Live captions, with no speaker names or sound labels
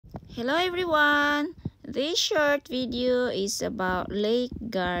Hello everyone! This short video is about Lake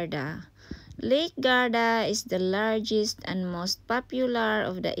Garda. Lake Garda is the largest and most popular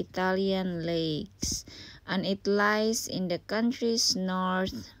of the Italian lakes, and it lies in the country's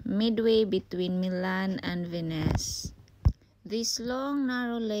north, midway between Milan and Venice. This long,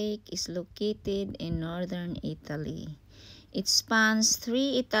 narrow lake is located in northern Italy. It spans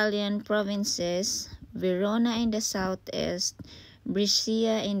three Italian provinces: Verona in the southeast,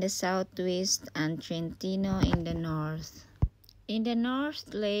 Brescia in the southwest, and Trentino in the north. In the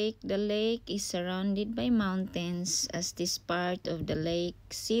North Lake, the lake is surrounded by mountains, as this part of the lake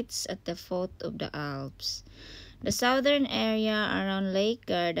sits at the foot of the Alps. The southern area around Lake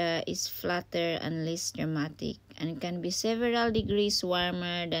Garda is flatter and less dramatic, and can be several degrees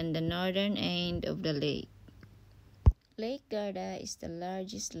warmer than the northern end of the lake. Lake Garda is the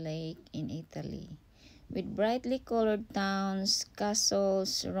largest lake in Italy. With brightly colored towns,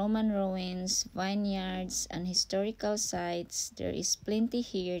 castles, Roman ruins, vineyards, and historical sites, there is plenty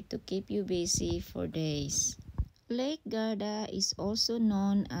here to keep you busy for days. Lake Garda is also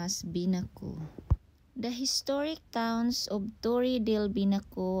known as Binaco. The historic towns of Torre del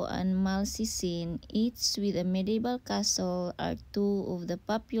Binaco and Malsicin, each with a medieval castle, are two of the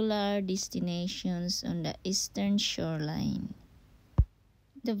popular destinations on the eastern shoreline.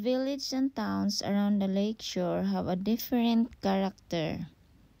 The villages and towns around the lake shore have a different character.